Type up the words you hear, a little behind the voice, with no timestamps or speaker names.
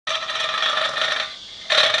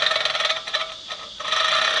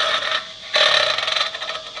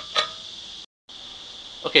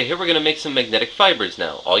Okay, here we're going to make some magnetic fibers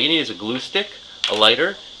now. All you need is a glue stick, a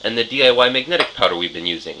lighter, and the DIY magnetic powder we've been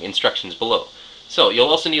using. Instructions below. So you'll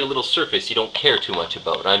also need a little surface you don't care too much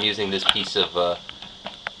about. I'm using this piece of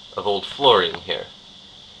old flooring here.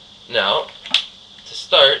 Now, to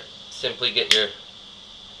start, simply get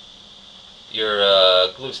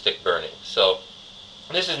your glue stick burning. So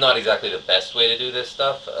this is not exactly the best way to do this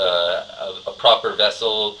stuff. A proper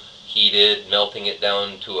vessel, heated, melting it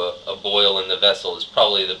down to a boil in the vessel is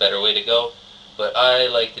probably the better way to go. But I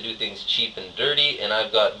like to do things cheap and dirty, and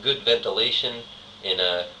I've got good ventilation in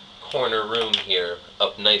a corner room here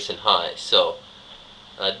up nice and high. So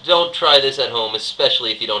don't try this at home,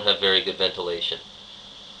 especially if you don't have very good ventilation.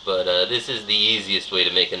 But this is the easiest way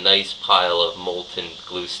to make a nice pile of molten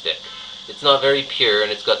glue stick. It's not very pure,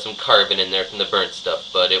 and it's got some carbon in there from the burnt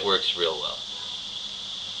stuff, but it works real well.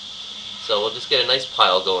 So we'll just get a nice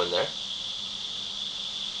pile going there.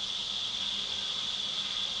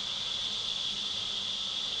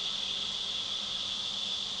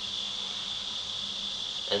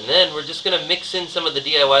 And then we're just going to mix in some of the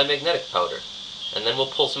DIY magnetic powder. And then we'll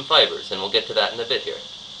pull some fibers, and we'll get to that in a bit here.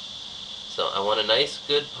 So I want a nice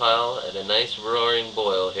good pile at a nice roaring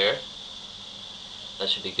boil here. That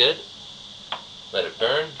should be good. Let it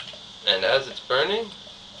burn. And as it's burning,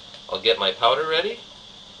 I'll get my powder ready.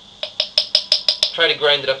 Try to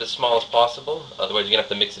grind it up as small as possible, otherwise you're going to have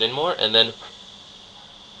to mix it in more, and then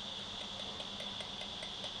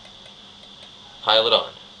pile it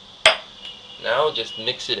on. Now just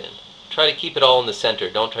mix it in. Try to keep it all in the center,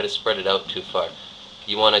 don't try to spread it out too far.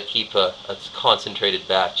 You want to keep a concentrated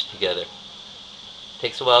batch together. It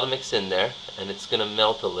takes a while to mix in there, and it's going to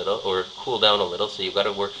melt a little, or cool down a little, so you've got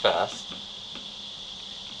to work fast.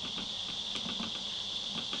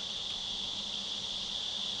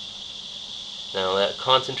 Now that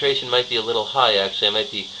concentration might be a little high actually. I might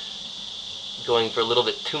be going for a little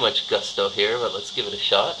bit too much gusto here, but let's give it a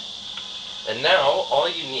shot. And now all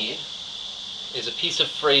you need is a piece of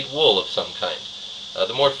frayed wool of some kind.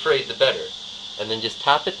 The more frayed the better. And then just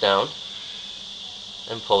tap it down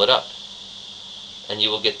and pull it up. And you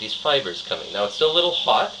will get these fibers coming. Now it's still a little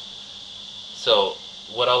hot, so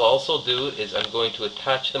what I'll also do is I'm going to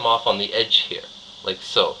attach them off on the edge here, like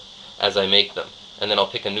so, as I make them. And then I'll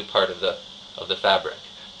pick a new part of the fabric.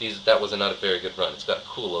 That was not a very good run. It's got to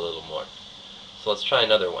cool a little more. So let's try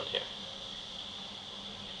another one here.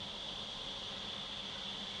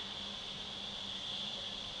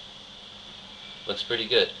 Looks pretty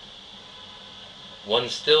good.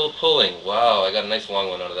 One's still pulling. Wow, I got a nice long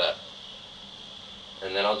one out of that.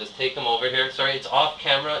 And then I'll just take them over here. Sorry, it's off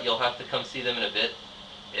camera. You'll have to come see them in a bit.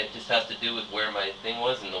 It just has to do with where my thing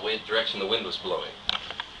was and the direction the wind was blowing.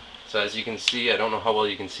 So as you can see, I don't know how well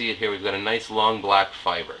you can see it here, we've got a nice long black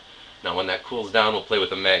fiber. Now when that cools down, we'll play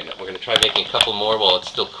with a magnet. We're going to try making a couple more while it's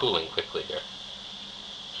still cooling quickly here.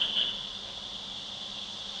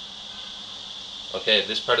 Okay,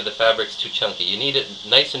 this part of the fabric's too chunky. You need it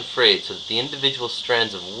nice and frayed so that the individual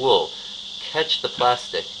strands of wool catch the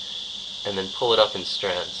plastic and then pull it up in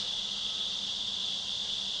strands.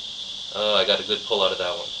 Oh, I got a good pull out of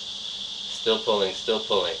that one. Still pulling, still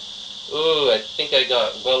pulling. Ooh, I think I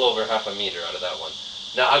got well over half a meter out of that one.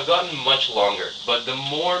 Now, I've gotten much longer, but the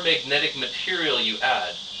more magnetic material you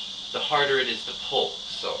add, the harder it is to pull.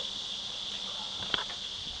 So,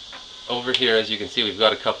 over here, as you can see, we've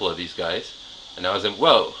got a couple of these guys. And now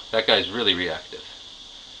whoa, that guy's really reactive.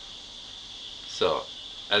 So,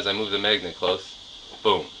 as I move the magnet close,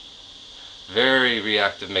 boom. Very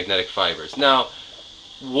reactive magnetic fibers. Now,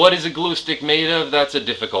 what is a glue stick made of? That's a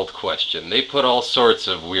difficult question. They put all sorts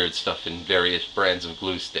of weird stuff in various brands of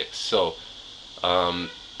glue sticks. So,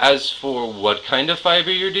 as for what kind of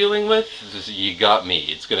fiber you're dealing with, you got me.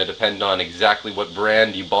 It's going to depend on exactly what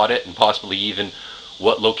brand you bought it, and possibly even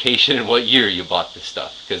what location and what year you bought this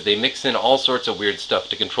stuff. Because they mix in all sorts of weird stuff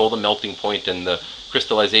to control the melting point and the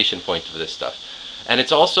crystallization point of this stuff. And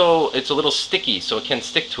it's a little sticky, so it can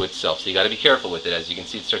stick to itself, so you got to be careful with it. As you can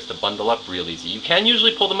see, it starts to bundle up real easy. You can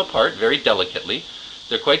usually pull them apart very delicately.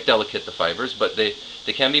 They're quite delicate, the fibers, but they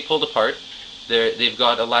can be pulled apart. They've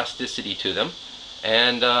got elasticity to them,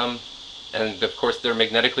 and of course they're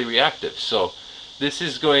magnetically reactive. So this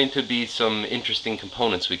is going to be some interesting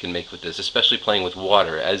components we can make with this, especially playing with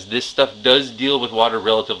water, as this stuff does deal with water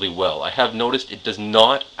relatively well. I have noticed it does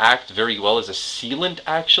not act very well as a sealant,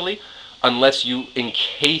 actually, unless you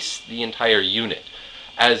encase the entire unit.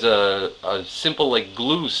 As a simple like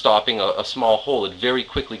glue stopping a small hole, it very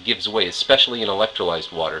quickly gives way, especially in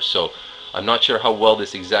electrolyzed water. So I'm not sure how well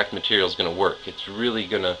this exact material is going to work. It's really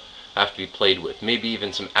going to have to be played with. Maybe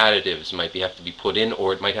even some additives might have to be put in,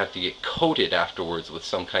 or it might have to get coated afterwards with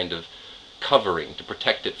some kind of covering to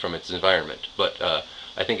protect it from its environment. But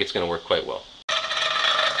I think it's going to work quite well.